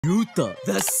Yuta,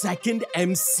 the second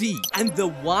MC, and the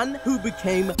one who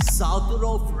became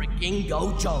Satoru freaking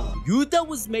Gojo. Yuta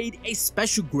was made a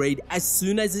special grade as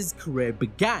soon as his career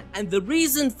began, and the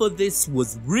reason for this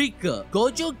was Rika.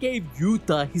 Gojo gave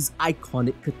Yuta his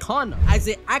iconic katana, as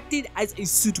it acted as a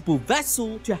suitable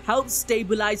vessel to help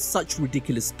stabilize such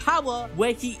ridiculous power,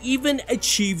 where he even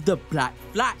achieved the Black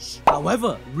Flash.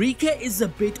 However, Rika is a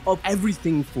bit of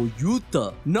everything for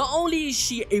Yuta. Not only is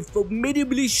she a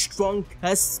formidably strong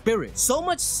cursed spirit, so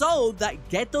much so that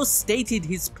Geto stated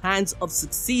his plans of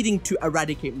succeeding to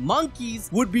eradicate monkeys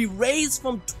would be raised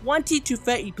from 20 to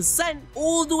 30%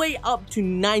 all the way up to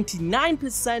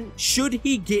 99% should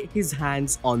he get his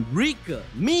hands on Rika,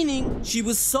 meaning she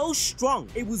was so strong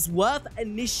it was worth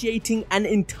initiating an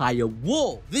entire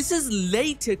war. This is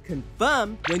later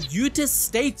confirmed when Yuta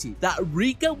stated that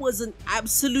Rika was an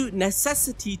absolute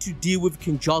necessity to deal with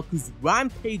Kenjaku's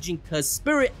rampaging cursed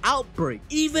spirit outbreak,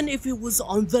 even if it was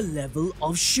on the level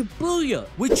of Shibuya,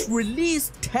 which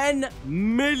released 10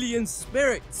 million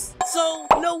spirits. So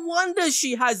no wonder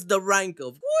she has the rank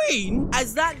of queen,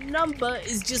 as that number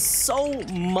is just so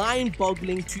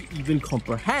mind-boggling to even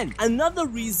comprehend. Another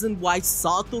reason why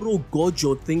Satoru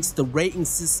Gojo thinks the rating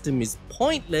system is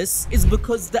pointless is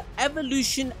because the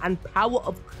evolution and power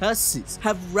of curses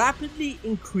have rapidly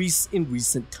increased in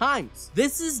recent times.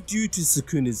 This is due to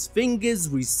Sukuna's fingers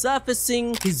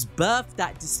resurfacing, his birth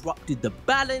that disrupted the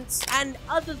balance, and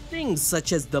other things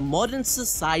such as the modern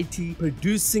society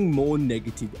producing more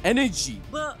negative energy.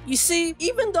 But you see,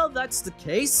 even though that's the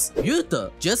case,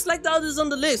 Yuta, just like the others on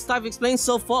the list I've explained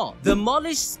so far,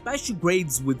 demolished special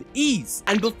grades with ease.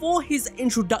 And before his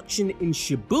introduction in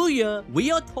Shibuya,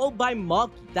 we are told by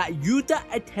Maki that Yuta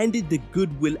attended the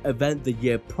Goodwill event the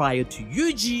year prior to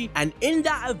Yuji, and in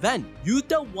that event,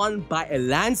 Yuta won by a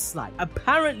landslide,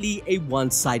 apparently a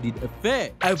one-sided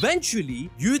affair. Eventually,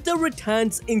 Yuta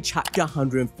returns in chapter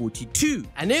 142,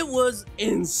 and it was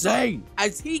insane,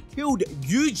 as he killed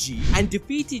Yuji and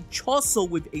defeated Choso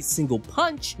with a single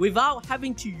punch without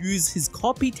having to use his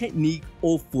copy technique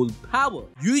or full power.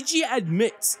 Yuji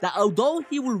admits that although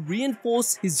he will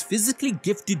reinforce his physically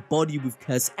gifted body with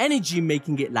curse energy,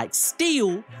 making it like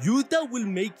steel, Yuta will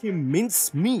make him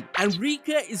mince meat, and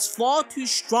Rika is far too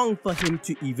strong for him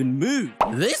to even move.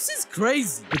 This is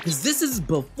crazy, because this is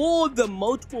before the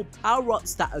multiple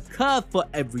power-ups that occur for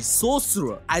every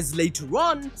sorcerer, as later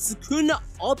on, Sukuna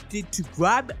opted to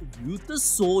grab Yuta's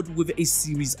sword with a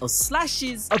series of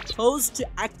slashes, opposed to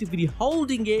actively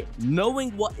holding it,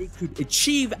 knowing what it could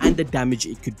achieve and the damage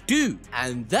it could do.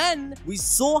 And then we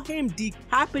saw him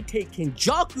decapitate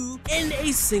Kenjaku in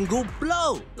a single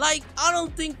blow. Like, I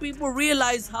don't think people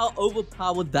realize how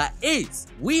overpowered that is.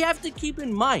 We have to keep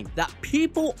in mind that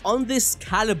people on this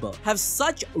caliber have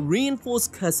such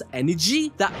reinforced curse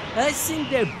energy that cursing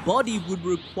their body would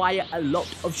require a lot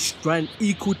of strength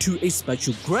equal to a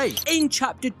special grade. In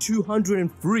chapter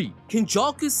 203,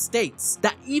 Kenjaku states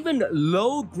that even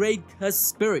low-grade cursed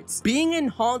spirits being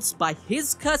enhanced by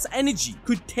his curse energy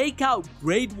could take out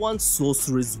grade 1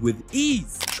 sorcerers with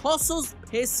ease. Choso's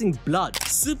piercing blood,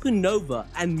 supernova,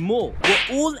 and more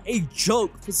were all a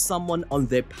joke for someone on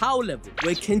their power level,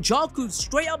 where Kenjaku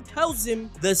straight up tells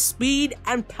him the speed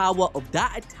and power of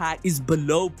that attack is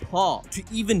below par to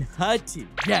even hurt him.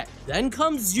 Yeah, then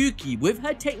comes Yuki with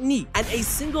her technique and a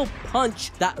single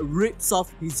punch that rips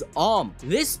off his arm.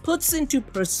 This puts into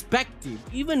perspective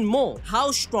even more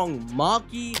how strong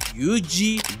Maki,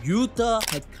 Yuji, Yuta,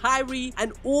 Hakari,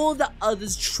 and all the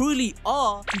others truly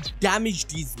are to damage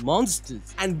these monsters,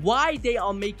 and why they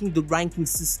are making the ranking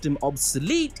system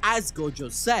obsolete, as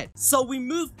Gojo said. So we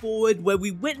move forward where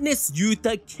we witness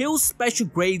Yuta kill special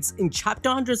grades in chapter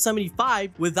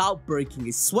 175 without breaking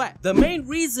a sweat. The main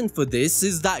reason for this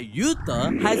is that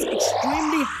Yuta has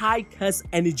extremely high curse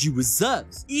energy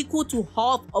reserves, equal to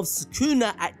half of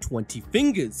Sukuna at 20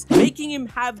 fingers, making him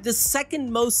have the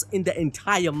second most in the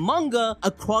entire manga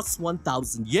across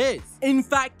 1000 years. In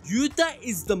fact, Yuta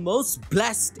is the most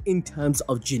blessed in terms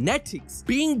of genetics,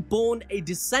 being born a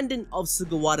descendant of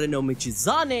Sugawara no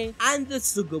Michizane and the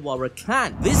Sugawara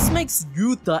clan. This makes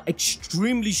Yuta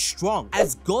extremely strong,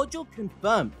 as Gojo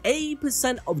confirmed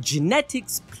 80% of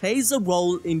genetics plays a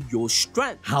role in your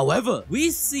strength. However,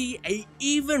 we see a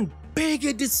even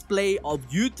bigger display of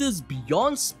Yuta's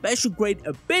beyond special grade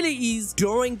abilities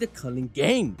during the current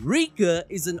game. Rika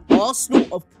is an arsenal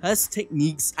of curse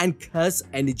techniques and curse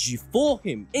energy for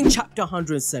him. In chapter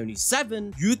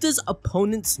 177, Yuta's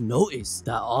opponents noticed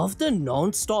that after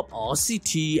non-stop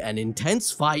RCT and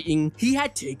intense fighting, he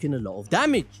had taken a lot of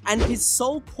damage, and his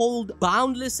so-called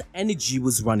boundless energy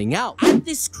was running out. At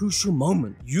this crucial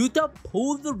moment, Yuta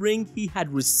pulled the ring he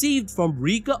had received from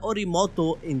Rika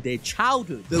Orimoto in their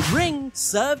childhood. The ring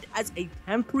served as a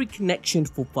temporary connection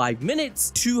for 5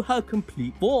 minutes to her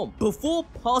complete form. Before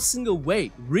passing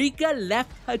away, Rika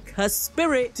left her cursed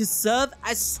spirit to serve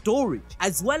as storage,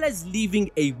 as well as leaving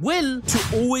a will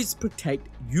to always protect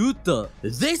Yuta.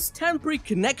 This temporary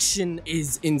connection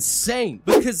is insane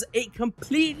because it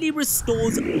completely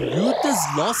restores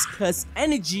Yuta's lost curse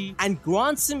energy and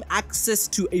grants him access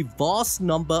to a vast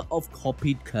number of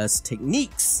copied curse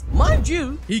techniques. Mind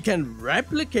you, he can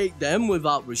replicate them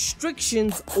without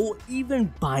restrictions or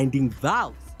even binding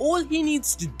vows. All he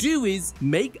needs to do is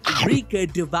make Rika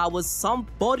devour some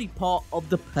body part of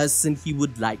the person he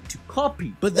would like to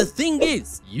copy. But the thing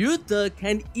is, Yuta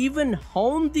can even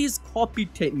hone these copy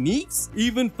techniques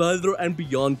even further and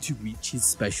beyond to reach his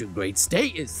special grade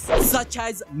status, such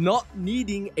as not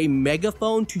needing a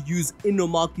megaphone to use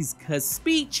Inomaki's cursed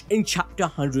speech in chapter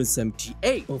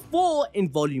 178. Before, in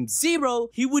volume 0,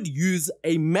 he would use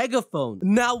a megaphone.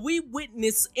 Now we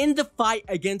witness in the fight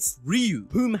against Ryu,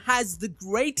 whom has the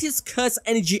greatest curse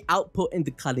energy output in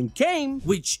the current game,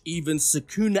 which even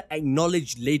Sukuna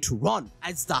acknowledged later on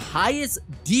as the highest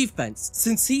defense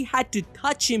since he had to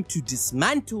touch him to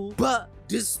dismantle. But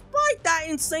despite that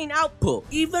insane output,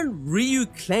 even Ryu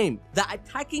claimed that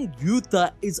attacking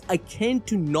Yuta is akin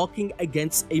to knocking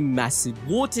against a massive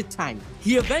water tank.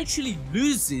 He eventually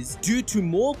loses due to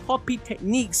more copy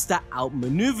techniques that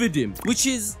outmaneuvered him, which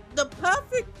is the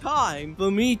perfect time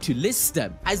for me to list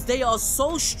them, as they are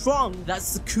so strong that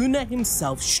Sukuna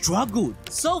himself struggled.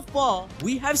 So far,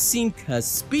 we have seen Curse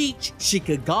Speech,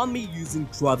 Shikigami using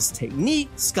Druve's technique,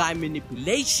 Sky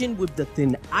Manipulation with the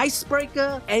Thin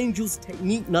Icebreaker, Angel's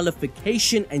Technique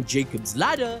Nullification and Jacob's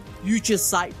Ladder, Future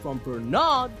Sight from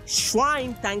Bernard,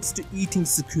 Shrine thanks to eating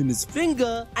Sukuna's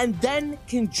finger, and then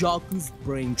Kenjaku's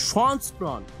Brain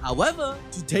Transplant. However,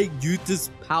 to take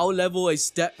Yuta's power level a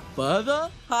step further,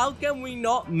 how can we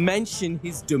not mention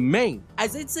his domain,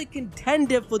 as it's a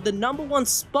contender for the #1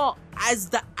 spot as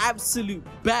the absolute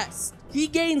best. He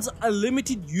gains a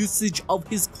limited usage of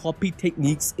his copy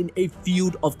techniques in a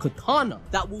field of katana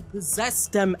that will possess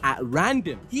them at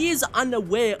random. He is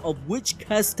unaware of which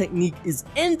curse technique is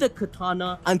in the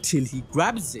katana until he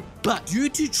grabs it. But due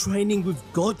to training with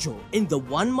Gojo in the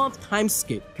 1-month time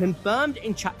skip confirmed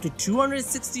in chapter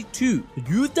 262,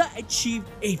 Yuta achieved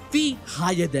a feat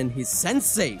higher than his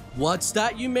sensei. What's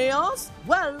that, you may ask?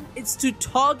 Well, it's to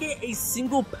target a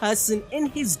single person in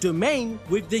his domain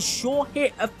with the sure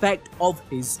hit effect of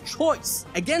his choice.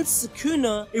 Against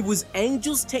Sukuna, it was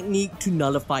Angel's technique to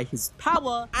nullify his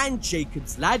power and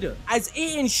Jacob's Ladder, as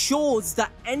it ensures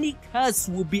that any curse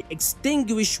will be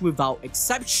extinguished without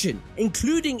exception,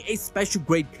 including a special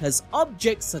grade curse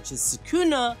object such as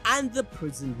Sukuna and the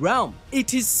Prison Realm.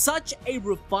 It is such a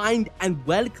refined and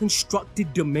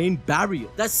well-constructed domain barrier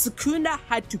that Sukuna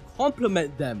had to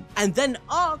complement them and then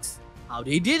ask how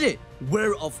they did it,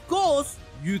 where of course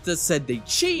Yuta said they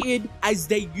cheated as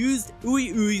they used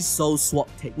Ui Ui's Soul Swap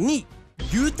technique.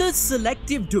 Yuta's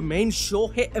selective domain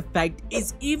sure hit effect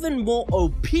is even more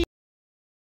OP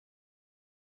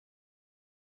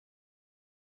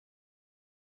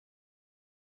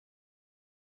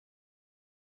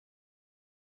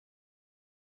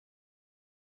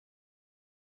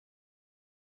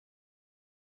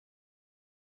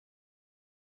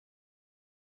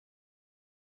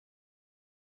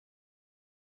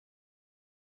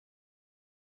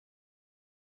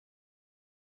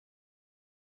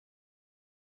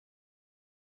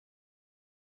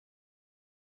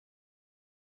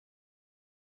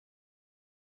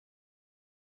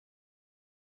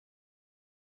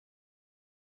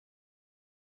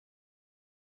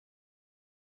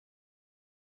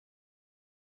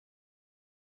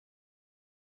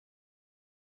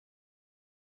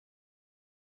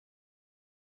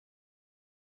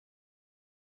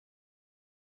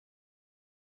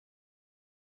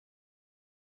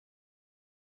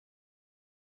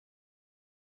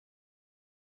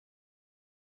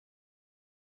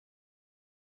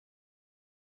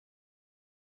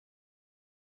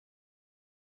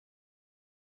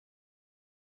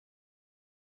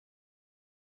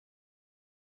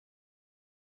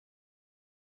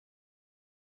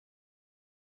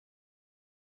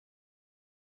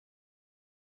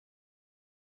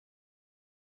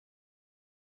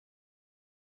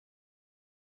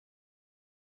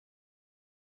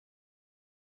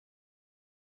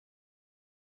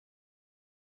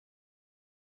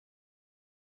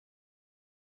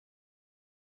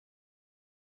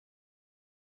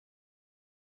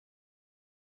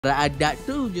add that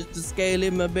too, just to scale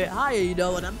him a bit higher, you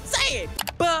know what I'm saying?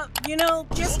 But, you know,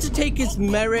 just to take his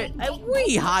merit a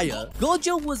wee higher,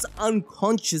 Gojo was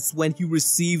unconscious when he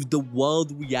received the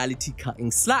world reality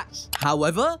cutting slash.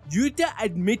 However, Yuta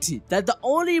admitted that the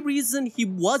only reason he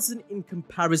wasn't in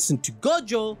comparison to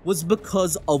Gojo was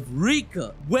because of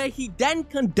Rika, where he then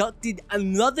conducted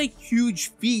another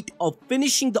huge feat of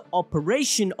finishing the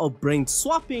operation of brain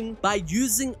swapping by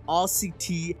using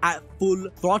RCT at full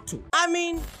throttle. I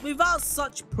mean, without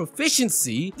such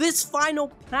proficiency, this final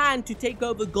plan to take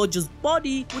over Gojo's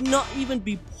body would not even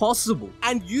be possible,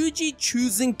 and Yuji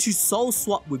choosing to soul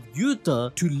swap with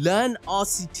Yuta to learn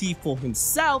RCT for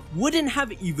himself wouldn't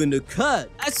have even occurred.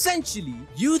 Essentially,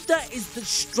 Yuta is the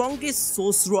strongest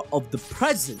sorcerer of the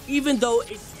present, even though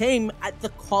it came at the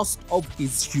cost of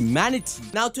his humanity.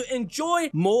 Now, to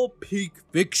enjoy more peak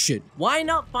fiction, why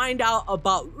not find out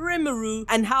about Rimuru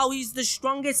and how he's the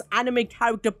strongest anime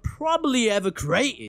character probably ever created?